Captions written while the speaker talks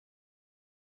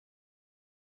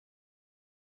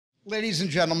Ladies and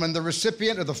gentlemen, the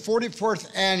recipient of the 44th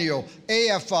Annual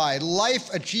AFI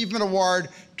Life Achievement Award,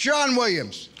 John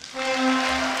Williams.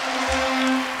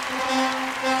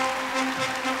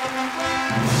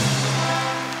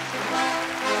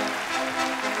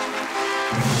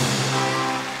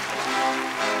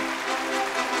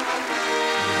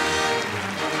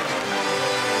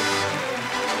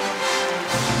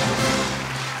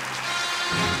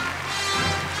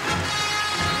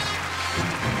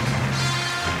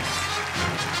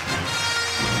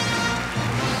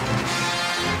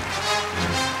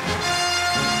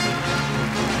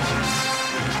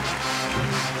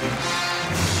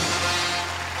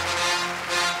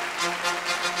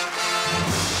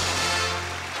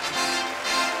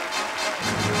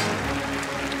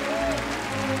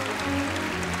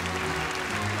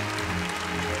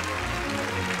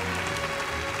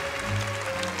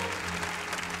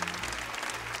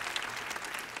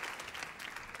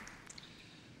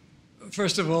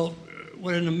 First of all,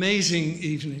 what an amazing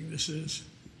evening this is.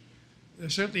 There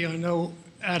certainly are no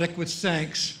adequate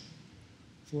thanks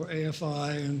for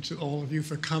AFI and to all of you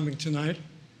for coming tonight.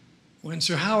 When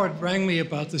Sir Howard rang me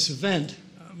about this event,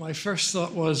 my first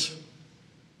thought was,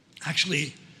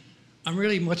 actually, I'm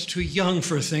really much too young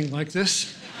for a thing like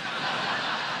this.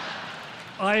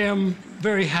 I am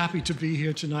very happy to be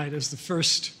here tonight as the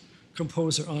first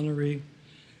composer honoree,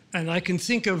 and I can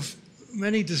think of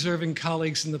many deserving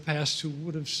colleagues in the past who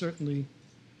would have certainly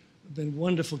been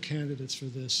wonderful candidates for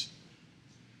this.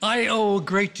 I owe a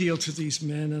great deal to these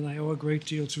men, and I owe a great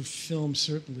deal to film,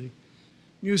 certainly.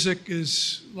 Music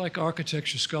is like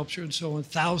architecture, sculpture, and so on,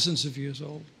 thousands of years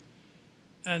old.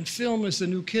 And film is the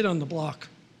new kid on the block,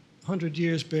 100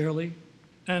 years barely.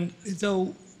 And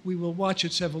though we will watch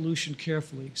its evolution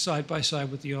carefully, side by side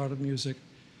with the art of music,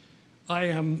 I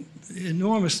am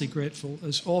enormously grateful,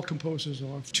 as all composers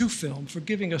are, to film for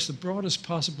giving us the broadest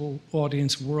possible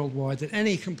audience worldwide that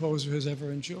any composer has ever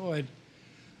enjoyed.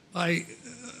 I'm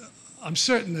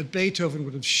certain that Beethoven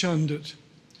would have shunned it,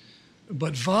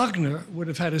 but Wagner would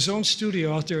have had his own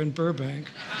studio out there in Burbank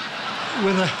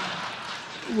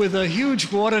with a huge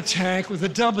water tank with a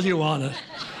W on it.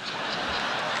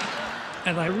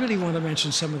 And I really want to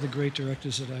mention some of the great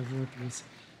directors that I've worked with.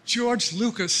 George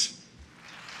Lucas,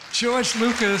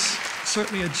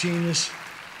 certainly a genius.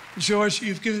 George,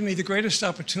 you've given me the greatest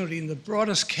opportunity in the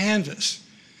broadest canvas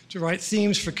to write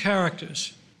themes for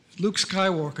characters. Luke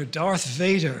Skywalker, Darth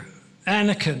Vader,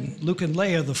 Anakin, Luke and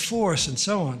Leia, the Force, and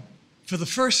so on. For the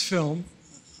first film,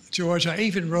 George, I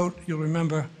even wrote, you'll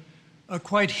remember, a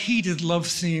quite heated love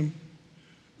theme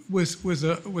with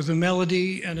a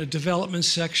melody and a development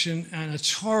section and a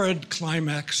torrid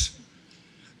climax,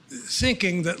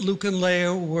 thinking that Luke and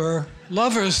Leia were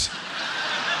lovers.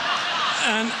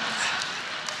 And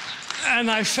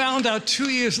I found out 2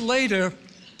 years later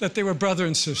that they were brother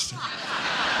and sister.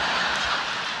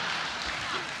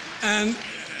 And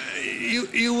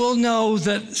you will know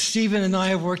that Stephen and I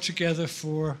have worked together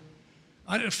for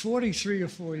 43 or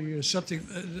 4 years, something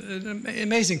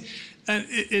amazing. And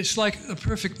it's like a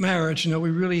perfect marriage. You know,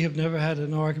 we really have never had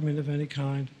an argument of any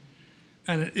kind.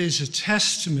 And it is a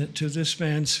testament to this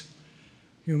man's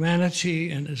humanity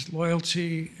and his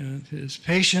loyalty and his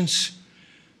patience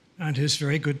and his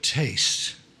very good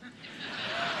taste.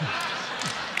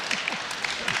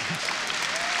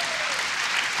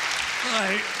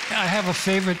 I have a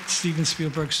favorite Steven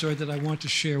Spielberg story that I want to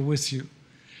share with you.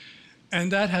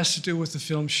 And that has to do with the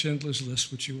film Schindler's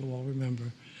List, which you will all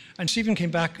remember. And Steven came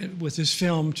back with his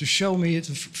film to show me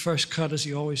the first cut, as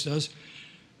he always does.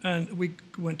 And we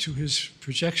went to his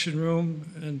projection room,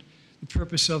 and the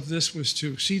purpose of this was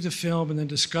to see the film and then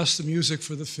discuss the music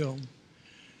for the film.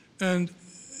 And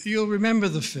you'll remember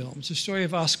the film. It's the story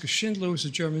of Oskar Schindler, who was a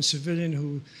German civilian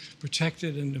who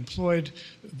protected and employed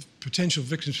potential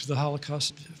victims of the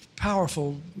Holocaust. A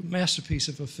powerful masterpiece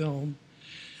of a film.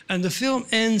 And the film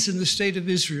ends in the state of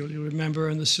Israel, you remember,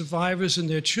 and the survivors and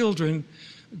their children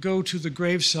go to the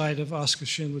graveside of Oskar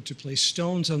Schindler to place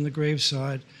stones on the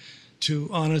graveside to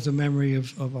honor the memory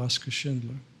of Oskar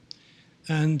Schindler.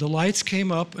 And the lights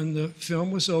came up and the film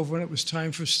was over and it was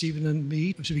time for Stephen and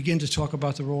me to begin to talk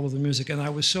about the role of the music. And I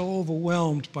was so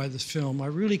overwhelmed by the film, I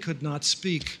really could not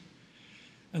speak.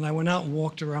 And I went out and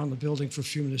walked around the building for a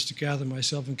few minutes to gather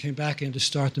myself and came back in to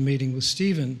start the meeting with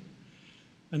Stephen.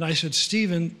 And I said,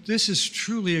 Stephen, this is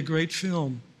truly a great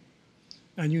film.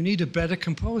 And you need a better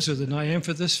composer than I am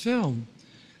for this film.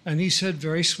 And he said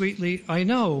very sweetly, I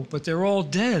know, but they're all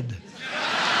dead.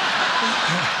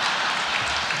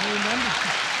 I remember.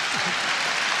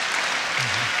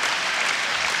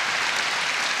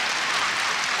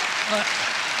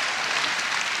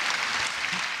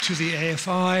 to the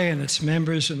AFI and its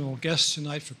members and all guests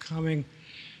tonight for coming.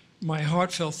 My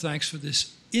heartfelt thanks for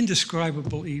this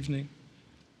indescribable evening.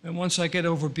 And once I get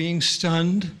over being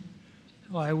stunned,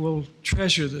 I will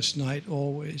treasure this night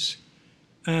always.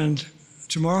 And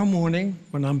tomorrow morning,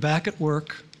 when I'm back at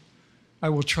work, I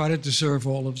will try to deserve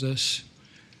all of this.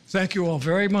 Thank you all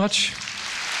very much.